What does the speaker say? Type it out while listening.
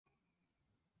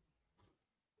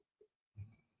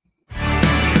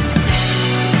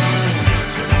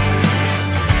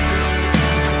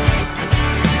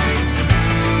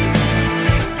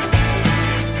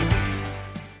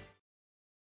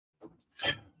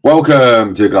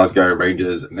Welcome to Glasgow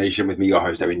Rangers Nation with me, your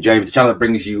host, Owen James, the channel that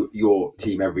brings you your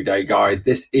team every day, guys.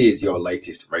 This is your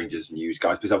latest Rangers news,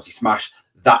 guys. Please obviously smash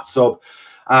that sub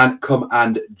and come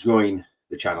and join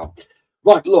the channel.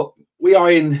 Right, look, we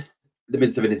are in the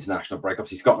midst of an international break.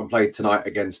 Obviously, Scotland played tonight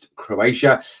against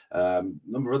Croatia. A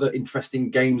number of other interesting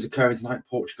games occurring tonight.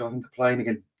 Portugal, I think, are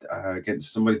playing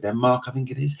against somebody, Denmark, I think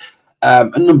it is.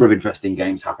 A number of interesting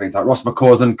games happening tonight. Ross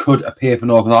McCausland could appear for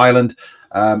Northern Ireland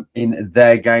in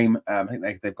their game. I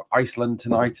think they've got Iceland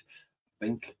tonight. I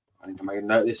think I made a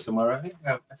note of this somewhere. I think,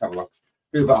 let's have a look.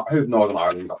 Who've Northern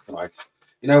Ireland got tonight?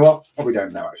 You know what? Probably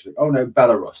don't know, actually. Oh, no,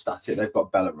 Belarus. That's it. They've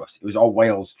got Belarus. It was all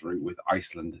Wales drew with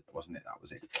Iceland, wasn't it? That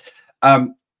was it.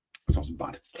 Which wasn't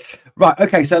bad. Right,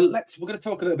 okay, so we're going to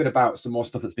talk a little bit about some more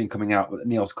stuff that's been coming out that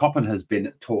Niels Koppen has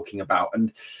been talking about.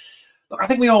 And look, I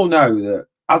think we all know that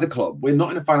as a club, we're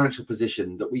not in a financial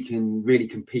position that we can really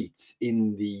compete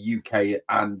in the UK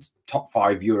and top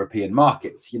 5 European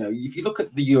markets. You know, if you look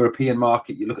at the European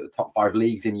market, you look at the top 5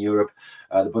 leagues in Europe,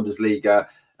 the Bundesliga,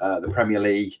 the Premier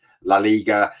League, La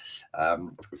Liga,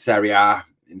 Serie A,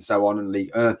 and so on, and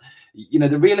League. You know,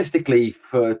 realistically,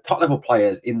 for top level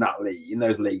players in that league, in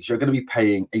those leagues, you're going to be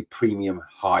paying a premium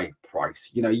high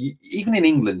price. You know, even in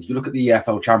England, you look at the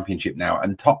EFL Championship now,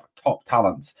 and top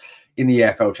talents in the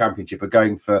EFL Championship are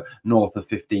going for north of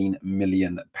 £15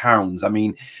 million. I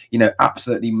mean, you know,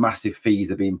 absolutely massive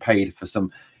fees are being paid for some,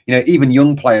 you know, even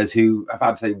young players who have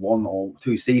had, say, 1 or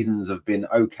 2 seasons have been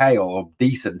okay or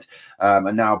decent,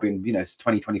 and now been, you know,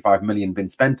 20-25 million been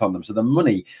spent on them. So the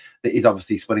money that is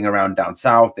obviously swirling around down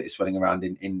south, that is swirling around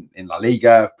in La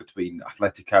Liga between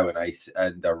Atletico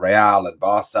and Real and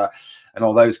Barca and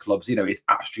all those clubs, you know, is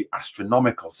actually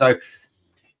astronomical. So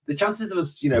the chances of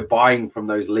us, you know, buying from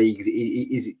those leagues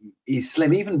is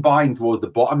slim. Even buying towards the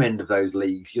bottom end of those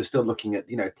leagues, you're still looking at,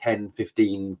 you know, 10,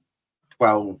 15,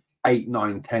 12, 8,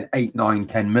 9,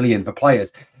 10 million for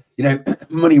players. You know,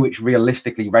 money which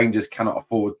realistically Rangers cannot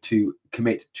afford to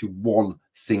commit to one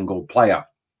single player.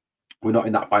 We're not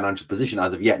in that financial position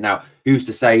as of yet. Now, who's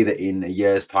to say that in a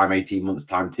year's time, 18 months'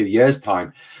 time, 2 years'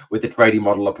 time, with the trading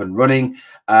model up and running,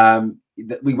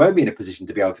 that we won't be in a position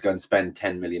to be able to go and spend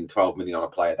 10 million, 12 million on a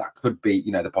player? That could be,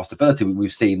 you know, the possibility.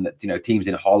 We've seen that, you know, teams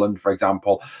in Holland, for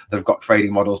example, that have got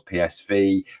trading models,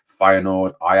 PSV,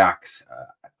 Feyenoord, Ajax,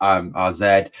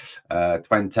 RZ,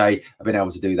 Twente, have been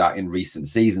able to do that in recent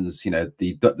seasons. You know,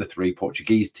 the 3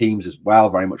 Portuguese teams as well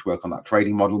very much work on that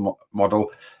trading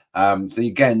model. So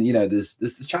again, you know,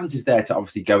 there's chances there to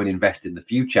obviously go and invest in the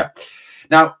future.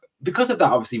 Now, because of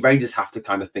that, obviously, Rangers have to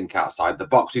kind of think outside the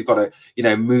box. We've got to, you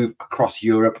know, move across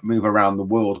Europe, move around the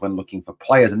world when looking for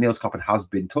players. And Niels Koppen has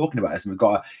been talking about this, and we've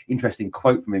got an interesting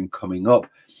quote from him coming up.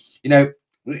 You know,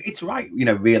 it's right. You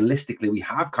know, realistically, we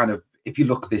have kind of, if you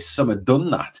look this summer,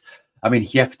 done that. I mean,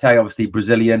 Hjefte, obviously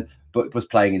Brazilian, but was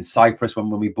playing in Cyprus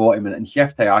when we bought him. And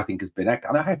Hjefte, I think, has been... I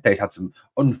know Hjefte's had some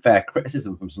unfair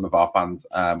criticism from some of our fans,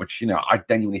 which, you know, I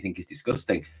genuinely think is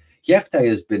disgusting. Hjefte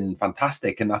has been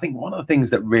fantastic. And I think one of the things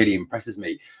that really impresses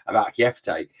me about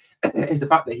Hjefte is the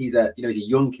fact that he's a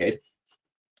young kid.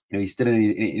 You know, he's still in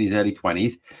his early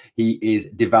 20s. He is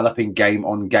developing game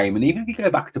on game. And even if you go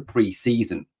back to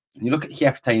pre-season, and you look at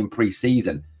Hjefte in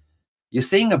pre-season, you're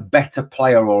seeing a better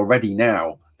player already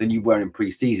now than you were in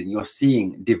pre-season. You're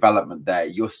seeing development there.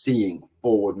 You're seeing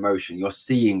forward motion. You're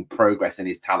seeing progress in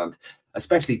his talent,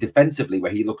 especially defensively,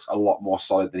 where he looks a lot more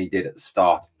solid than he did at the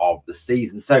start of the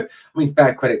season. So, I mean,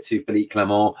 fair credit to Philippe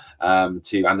Clement,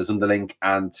 to Anders Underling,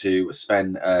 and to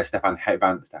Stefan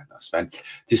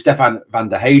van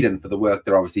der Heyden for the work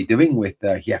they're obviously doing with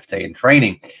Hjefte in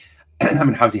training. I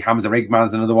mean, Hamza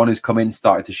Rigman's another one who's come in,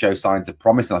 started to show signs of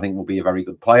promise, and I think will be a very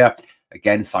good player.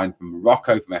 Again, signed from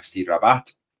Morocco, from FC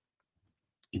Rabat.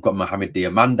 You've got Mohamed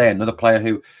Diamande, another player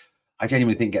who I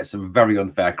genuinely think gets some very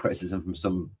unfair criticism from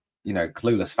some, you know,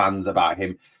 clueless fans about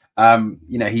him.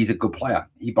 You know, he's a good player.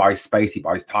 He buys space, he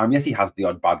buys time. Yes, he has the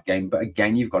odd bad game, but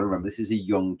again, you've got to remember, this is a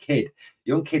young kid.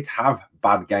 Young kids have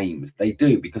bad games. They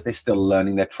do, because they're still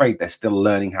learning their trade. They're still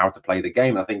learning how to play the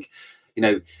game. And I think, you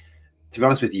know, to be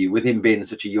honest with you, with him being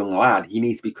such a young lad, he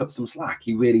needs to be cut some slack.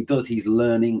 He really does. He's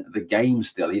learning the game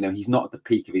still. You know, he's not at the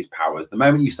peak of his powers. The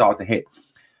moment you start to hit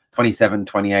 27,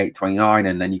 28, 29,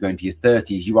 and then you go into your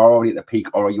 30s, you are already at the peak,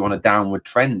 or are you on a downward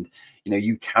trend? You know,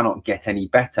 you cannot get any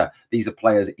better. These are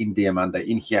players in Diamande,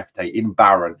 in Hjefte, in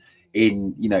Baron,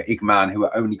 in, you know, Igman, who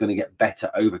are only going to get better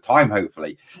over time,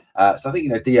 hopefully. So I think, you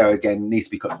know, Dio, again, needs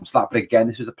to be cut some slack. But again,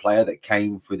 this was a player that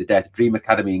came through the Dare to Dream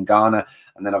Academy in Ghana,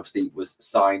 and then obviously was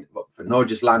signed for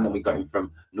Norgesland, and we got him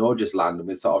from Norgesland, and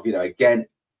we're sort of, you know, again,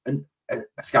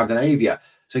 Scandinavia.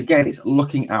 So again, it's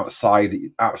looking outside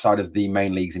of the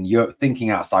main leagues in Europe,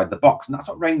 thinking outside the box, and that's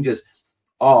what Rangers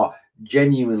are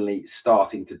genuinely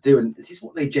starting to do. And this is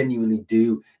what they genuinely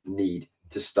do need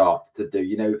to start to do.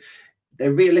 You know,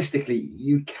 they're realistically,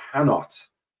 you cannot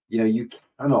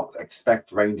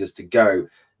expect Rangers to go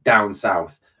down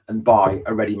south and buy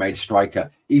a ready-made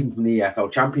striker, even from the EFL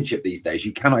Championship these days.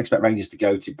 You cannot expect Rangers to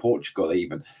go to Portugal,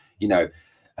 even. You know,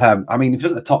 I mean, if you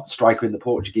look at the top striker in the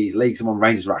Portuguese league, someone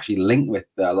Rangers were actually linked with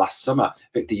last summer,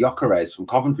 Victor Gyökeres from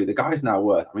Coventry. The guy's now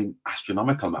worth, I mean,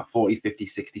 astronomical, about 40, 50,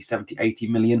 60, 70, 80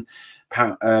 million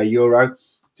euro.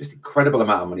 Just incredible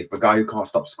amount of money for a guy who can't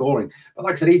stop scoring. But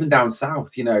like I said, even down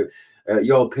south, you know,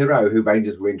 Joel Pirro, who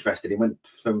Rangers were interested in, went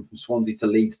from Swansea to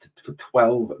Leeds for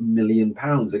 £12 million.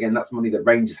 Again, that's money that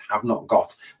Rangers have not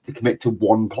got to commit to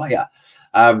one player.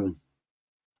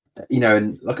 You know,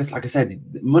 and like I said,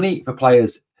 money for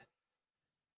players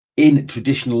in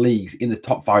traditional leagues, in the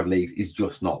top 5 leagues, is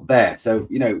just not there. So,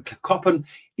 you know, Koppen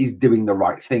is doing the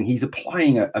right thing. He's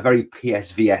applying a very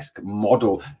PSV-esque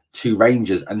model to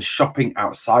Rangers and shopping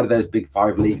outside of those big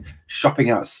 5 leagues,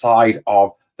 shopping outside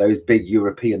of those big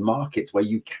European markets where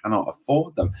you cannot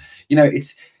afford them. You know,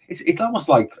 it's almost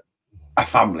like a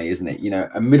family, isn't it? You know,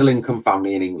 a middle-income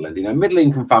family in England. You know, a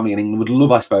middle-income family in England would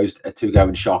love, I suppose, to go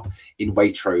and shop in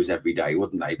Waitrose every day,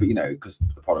 wouldn't they? But, you know, because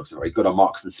the products are very good on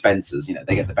Marks and Spencer's, you know,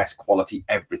 they get the best quality,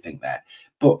 everything there.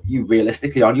 But you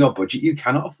realistically, on your budget, you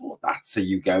cannot afford that. So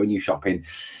you go and you shop in,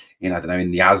 I don't know,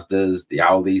 in the Asda's, the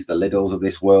Aldis, the Lidls of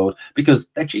this world, because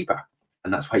they're cheaper.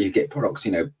 And that's why you get products,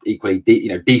 you know, equally,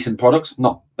 decent products,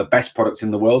 not the best products in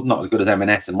the world, not as good as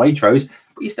M&S and Waitrose,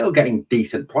 but you're still getting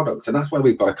decent products. And that's where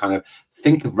we've got to kind of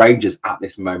think of Rangers at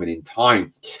this moment in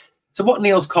time. So what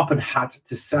Niels Koppen had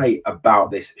to say about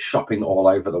this shopping all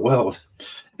over the world.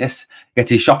 Yes,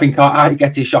 gets his shopping cart out, he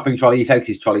gets his shopping trolley, he takes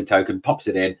his trolley token, pops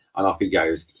it in, and off he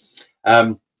goes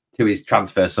to his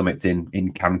transfer summits in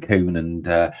Cancun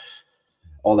and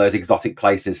all those exotic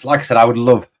places. Like I said, I would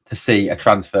love to see a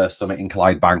transfer summit in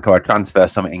Clydebank or a transfer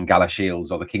summit in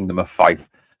Galashiels or the Kingdom of Fife,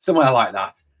 somewhere like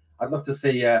that. I'd love to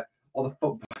see all the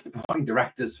football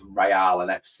directors from Real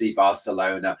and FC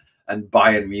Barcelona and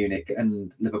Bayern Munich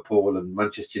and Liverpool and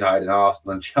Manchester United and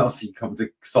Arsenal and Chelsea come to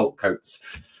Saltcoats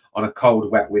on a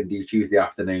cold, wet, windy Tuesday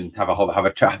afternoon to have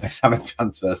a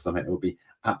transfer summit. It would be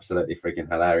absolutely freaking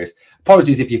hilarious.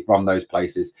 Apologies if you're from those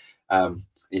places.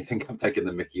 You think I'm taking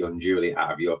the Mickey unduly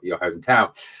out of your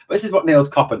hometown. But this is what Niels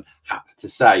Koppen had to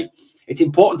say. It's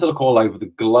important to look all over the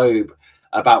globe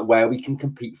about where we can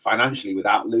compete financially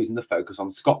without losing the focus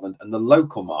on Scotland and the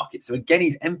local market. So again,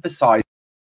 he's emphasised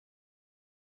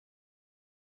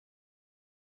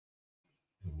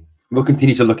we'll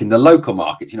continue to look in the local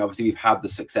markets. You know, obviously we've had the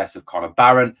success of Conor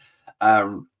Barron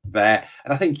there,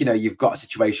 and I think, you know, you've got a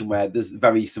situation where there's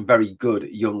some very good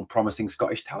young promising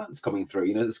Scottish talents coming through.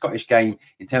 You know, the Scottish game,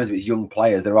 in terms of its young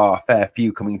players, there are a fair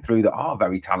few coming through that are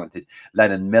very talented.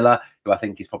 Lennon Miller, who I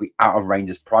think is probably out of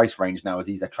Rangers' price range now as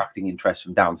he's attracting interest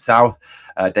from down south.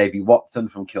 Davy Watson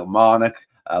from Kilmarnock,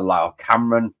 Lyle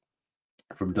Cameron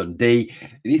from Dundee.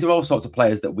 These are all sorts of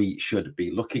players that we should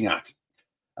be looking at.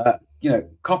 You know,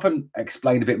 Koppen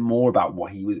explained a bit more about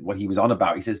what he was on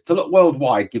about. He says, to look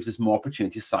worldwide gives us more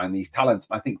opportunity to sign these talents.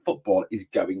 And I think football is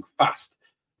going fast.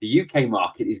 The UK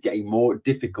market is getting more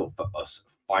difficult for us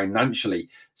financially.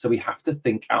 So we have to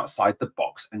think outside the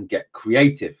box and get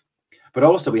creative. But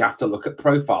also we have to look at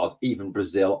profiles, even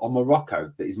Brazil or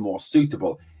Morocco, that is more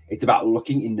suitable. It's about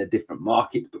looking in the different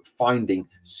market, but finding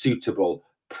suitable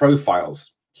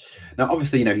profiles. Now,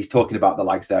 obviously, you know, he's talking about the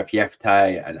likes there of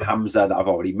Yefte and Hamza that I've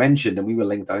already mentioned, and we were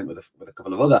linked, I think, with a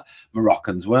couple of other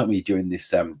Moroccans, weren't we, during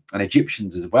this, and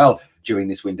Egyptians as well during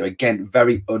this window. Again,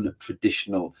 very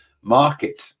untraditional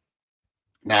markets.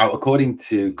 Now, according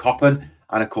to Koppen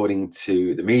and according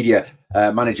to the media,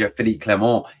 manager Philippe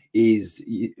Clement is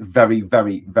very,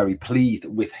 very, very pleased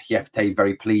with Yefte,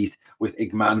 very pleased with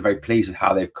Igman, very pleased with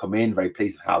how they've come in, very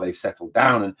pleased with how they've settled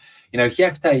down. And, you know,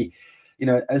 Yefte, you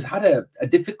know, has had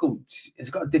it's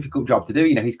got a difficult job to do.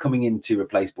 You know, he's coming in to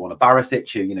replace Borna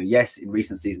Barisic, who, you know, yes, in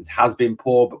recent seasons has been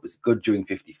poor, but was good during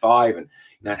 55, and,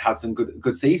 you know, has some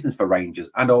good seasons for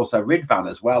Rangers. And also Ridvan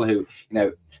as well, who, you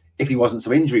know, if he wasn't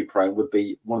so injury prone, would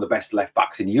be one of the best left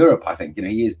backs in Europe. I think, you know,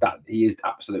 he is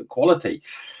absolute quality.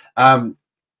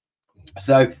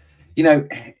 So, you know,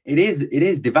 it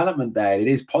is development there. It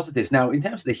is positives. Now, in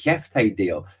terms of the Yefte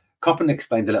deal, Koppen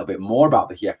explained a little bit more about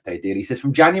the Yefte deal. He says,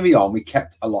 from January on, we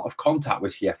kept a lot of contact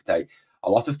with Yefte. A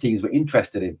lot of teams were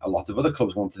interested in, a lot of other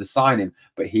clubs wanted to sign him,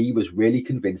 but he was really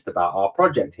convinced about our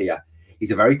project here.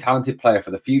 He's a very talented player for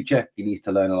the future. He needs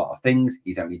to learn a lot of things.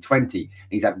 He's only 20.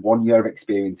 He's had 1 year of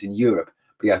experience in Europe,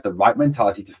 but he has the right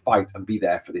mentality to fight and be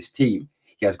there for this team.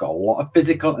 He has got a lot of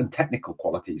physical and technical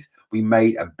qualities. We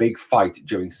made a big fight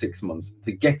during 6 months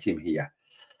to get him here.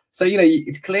 So,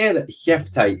 it's clear that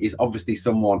Hjefte is obviously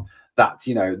someone that,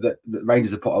 that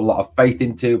Rangers have put a lot of faith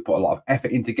into, put a lot of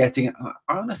effort into getting. And I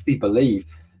honestly believe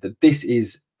that this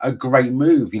is a great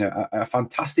move, a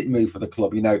fantastic move for the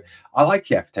club. I like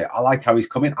Hjefte. I like how he's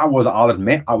coming. I'll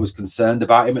admit, I was concerned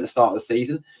about him at the start of the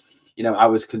season. I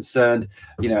was concerned,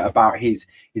 about his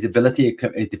ability,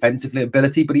 his defensive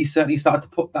ability, but he certainly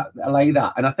started to allay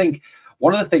that. And I think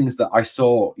one of the things that I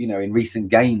saw, in recent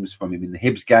games from him, in the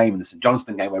Hibs game and the St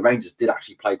Johnstone game, where Rangers did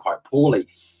actually play quite poorly,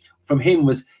 from him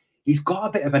was he's got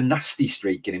a bit of a nasty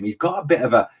streak in him. He's got a bit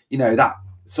of a, that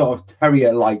sort of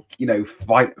terrier-like,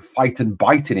 fight and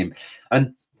bite in him.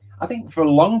 And I think for a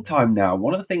long time now,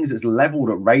 one of the things that's leveled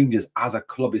at Rangers as a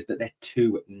club is that they're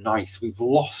too nice. We've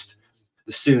lost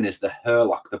the Sooners, the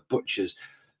Herlock, the Butchers,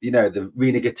 the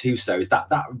Rina Gattusos, that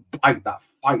bite, that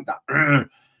fight, that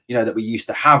that we used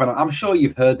to have. And I'm sure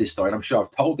you've heard this story, and I'm sure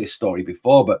I've told this story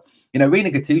before, but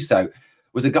Rina Gattuso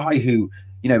was a guy who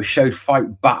showed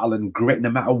fight, battle, and grit.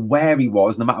 No matter where he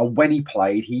was, no matter when he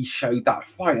played, he showed that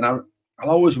fight. And I'll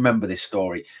always remember this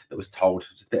story that was told.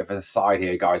 Just a bit of an aside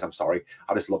here, guys. I'm sorry.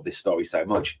 I just love this story so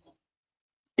much.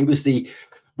 It was the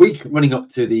week running up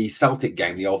to the Celtic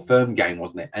game, the Old Firm game,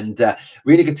 wasn't it? And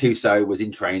Rina Gattuso was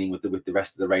in training with the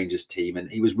rest of the Rangers team, and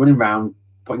he was running around,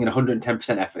 putting in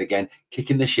 110% effort again,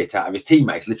 kicking the shit out of his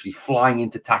teammates, literally flying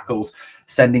into tackles,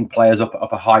 sending players up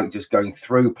a height, just going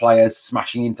through players,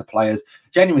 smashing into players,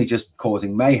 genuinely just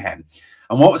causing mayhem.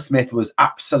 And Walter Smith was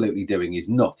absolutely doing his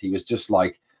nut. He was just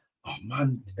like, oh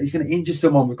man, he's going to injure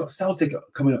someone. We've got Celtic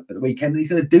coming up at the weekend, and he's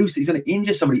going to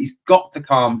injure somebody. He's got to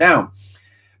calm down.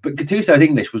 But Gattuso's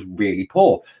English was really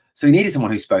poor, so he needed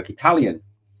someone who spoke Italian.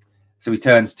 So he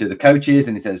turns to the coaches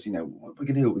and he says, what are we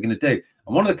going to do? What are we going to do?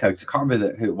 And one of the coaches, I can't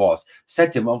remember who it was,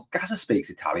 said to him, well, Gaza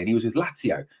speaks Italian. He was with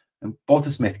Lazio. And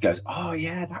Walter Smith goes, oh,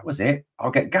 yeah, that was it.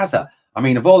 I'll get Gaza. I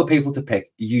mean, of all the people to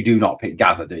pick, you do not pick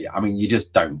Gaza, do you? I mean, you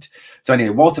just don't. So anyway,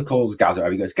 Walter calls Gaza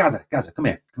over. He goes, Gaza, come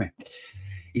here.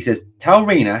 He says, tell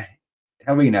Reno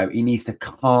he needs to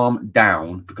calm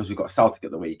down because we've got Celtic at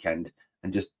the weekend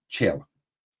and just chill.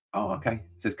 Oh, okay,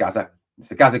 says Gaza.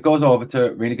 So Gaza goes over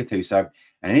to Rina Gattuso,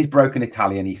 and in his broken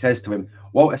Italian, he says to him,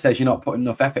 Walter says you're not putting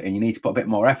enough effort in. You need to put a bit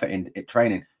more effort in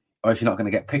training, or else you're not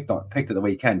going to get picked at the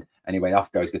weekend. Anyway,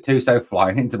 off goes Gattuso,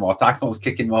 flying into more tackles,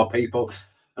 kicking more people,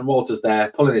 and Walter's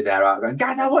there, pulling his hair out, going,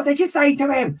 Gaza, what did you say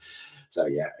to him? So,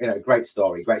 yeah, great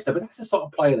story, great stuff. But that's the sort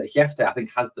of player that Hjefte, I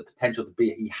think, has the potential to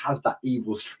be. He has that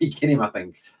evil streak in him, I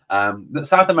think, that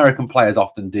South American players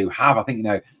often do have. I think,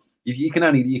 you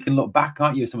can look back,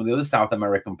 can't you, at some of the other South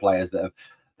American players that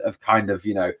have kind of,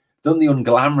 done the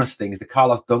unglamorous things, the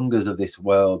Carlos Dungas of this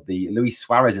world, the Luis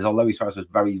Suarez, although Luis Suarez was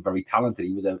very, very talented,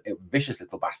 he was a vicious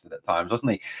little bastard at times,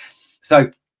 wasn't he?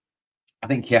 So I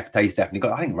think Hjefte's definitely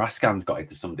got, I think Raskan's got it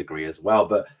to some degree as well.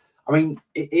 But I mean,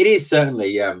 it is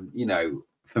certainly,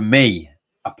 for me,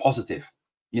 a positive,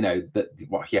 that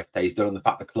what Hjefte's done and the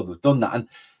fact the club have done that. And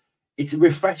it's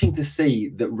refreshing to see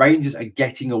that Rangers are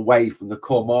getting away from the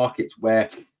core markets where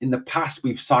in the past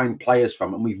we've signed players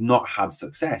from and we've not had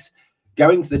success.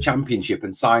 Going to the Championship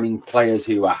and signing players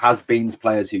who are has-beens,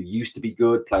 players who used to be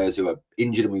good, players who are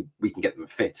injured, and we can get them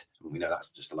fit. We know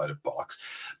that's just a load of bollocks.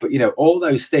 But, all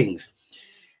those things,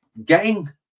 getting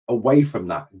away from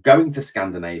that, going to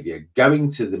Scandinavia, going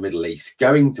to the Middle East,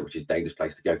 which is a dangerous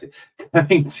place to go to,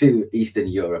 going to Eastern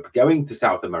Europe, going to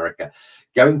South America,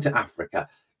 going to Africa,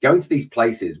 going to these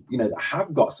places, that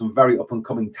have got some very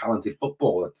up-and-coming talented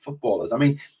footballers. I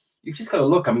mean, you've just got to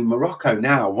look. I mean, Morocco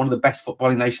now, one of the best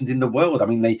footballing nations in the world. I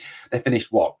mean, they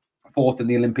finished, what, fourth in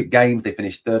the Olympic Games. They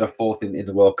finished third or fourth in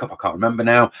the World Cup. I can't remember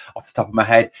now off the top of my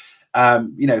head.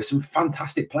 Some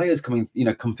fantastic players coming,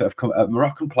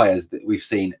 Moroccan players that we've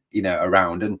seen,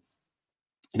 around. And,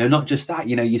 not just that,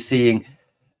 you're seeing,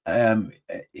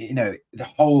 the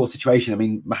whole situation. I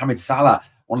mean, Mohamed Salah,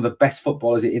 one of the best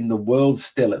footballers in the world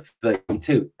still at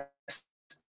 32,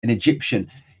 an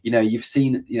Egyptian. You've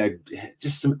seen,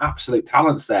 just some absolute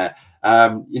talents there.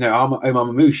 Omar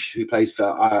Mamouche, who plays for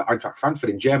Eintracht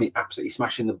Frankfurt in Germany, absolutely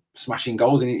smashing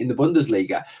goals in the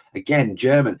Bundesliga. Again,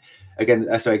 German.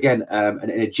 An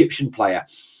Egyptian player.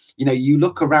 You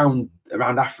look around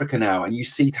Africa now and you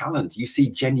see talent. You see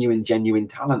genuine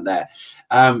talent there.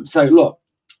 So look,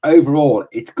 overall,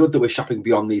 it's good that we're shopping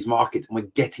beyond these markets and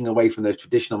we're getting away from those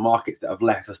traditional markets that have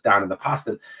let us down in the past.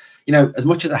 And, as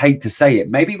much as I hate to say it,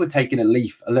 maybe we're taking a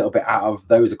leaf a little bit out of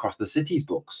those across the city's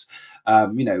books.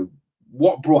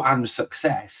 What brought Ange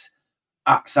success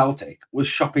at Celtic was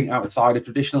shopping outside of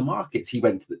traditional markets. He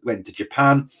went to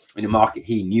Japan, in a market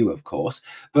he knew, of course,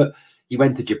 but he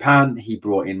went to Japan. He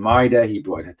brought in Maida, he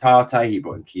brought in Hatate, he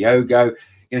brought in Kyogo.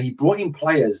 You know, he brought in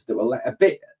players that were a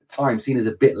bit at times seen as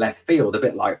a bit left field, a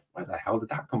bit like, where the hell did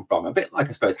that come from? A bit like,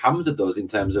 I suppose, Hamza does in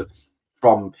terms of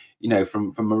from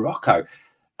Morocco.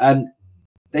 And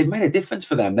they've made a difference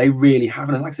for them. They really have.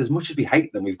 And like I said, as much as we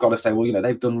hate them, we've got to say, well, you know,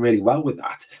 they've done really well with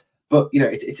that. But, you know,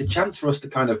 it's a chance for us to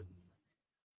kind of,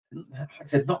 like I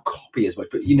said, not copy as much,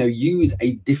 but, you know, use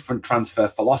a different transfer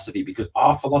philosophy, because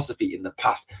our philosophy in the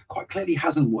past quite clearly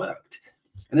hasn't worked.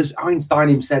 And as Einstein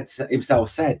himself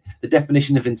said, the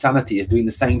definition of insanity is doing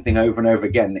the same thing over and over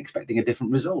again and expecting a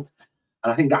different result.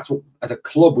 And I think that's what, as a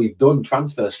club, we've done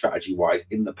transfer strategy-wise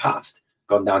in the past.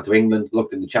 Gone down to England,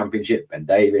 looked in the Championship, Ben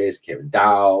Davies, Kieran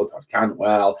Dowd, Todd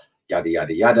Cantwell, yada,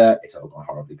 yada, yada. It's all gone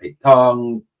horribly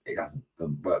ping-pong. It hasn't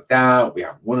worked out. We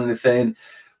haven't won anything.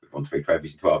 We've won 3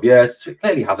 trophies in 12 years. So it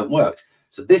clearly hasn't worked.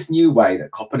 So this new way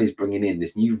that Koppen is bringing in,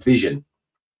 this new vision,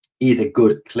 is a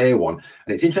good, clear one.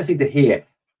 And it's interesting to hear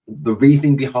the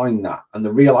reasoning behind that and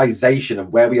the realization of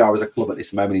where we are as a club at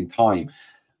this moment in time.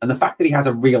 And the fact that he has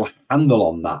a real handle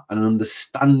on that and an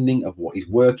understanding of what he's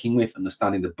working with,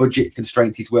 understanding the budget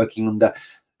constraints he's working under.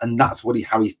 And that's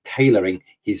how he's tailoring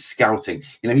his scouting.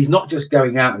 You know, he's not just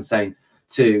going out and saying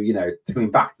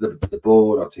coming back to the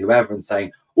board or to whoever and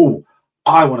saying, oh,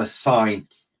 I want to sign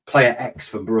player X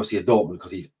from Borussia Dortmund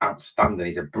because he's outstanding.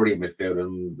 He's a brilliant midfielder.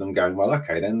 And I'm going, well,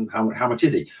 okay, then how much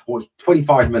is he? Or it's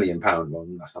 £25 million. Well,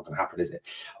 that's not going to happen, is it?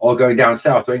 Or going down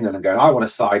south to England and going, I want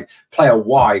to sign player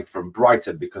Y from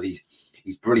Brighton because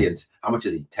he's brilliant. How much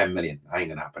is he? 10 million. That ain't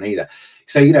going to happen either.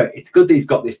 So, you know, it's good that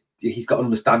he's got an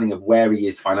understanding of where he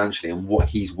is financially and what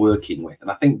he's working with.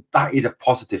 And I think that is a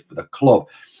positive for the club.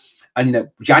 And, you know,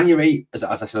 January, as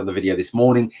I said on the video this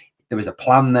morning, there is a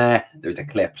plan there. There is a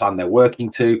clear plan they're working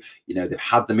to. You know, they've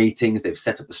had the meetings, they've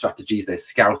set up the strategies, they're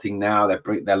scouting now,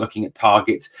 they're looking at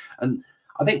targets. And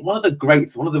I think one of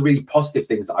the really positive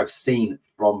things that I've seen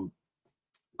from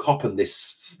Koppen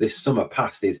this summer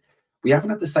past is we haven't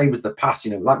had the same as the past.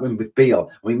 You know, like when with Beale,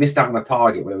 we missed out on a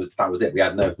target when that was it. We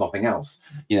had nothing else.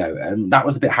 You know, and that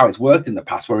was a bit how it's worked in the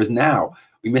past. Whereas now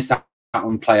we miss out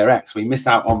on player X, we miss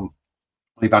out on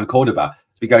Ivan Cordoba.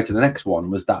 We go to the next one,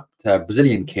 was that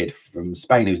Brazilian kid from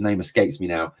Spain whose name escapes me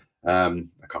now. I can't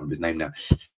remember his name now.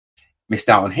 Missed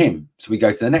out on him. So we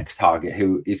go to the next target,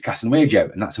 who is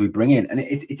Casemiro, and that's who we bring in. And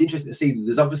it's interesting to see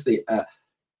there's obviously a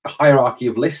hierarchy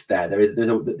of lists there. There's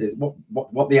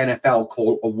what the NFL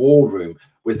call a war room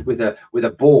with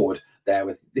a board there.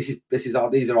 With these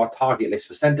are our target lists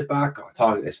for centre back, our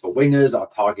target list for wingers, our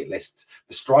target list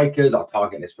for strikers, our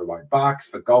target list for right backs,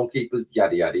 for goalkeepers,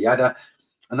 yada yada yada.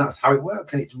 And that's how it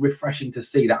works. And it's refreshing to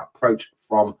see that approach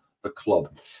from the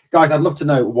club. Guys, I'd love to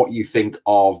know what you think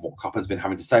of what Koppen's been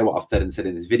having to say, what I've said and said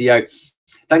in this video.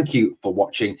 Thank you for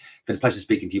watching. It's been a pleasure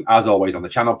speaking to you, as always, on the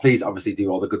channel. Please, obviously, do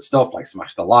all the good stuff, like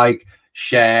smash the like,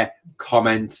 share,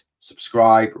 comment,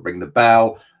 subscribe, ring the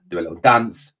bell, do a little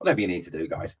dance, whatever you need to do,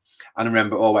 guys. And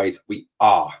remember, always, we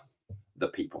are the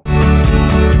people.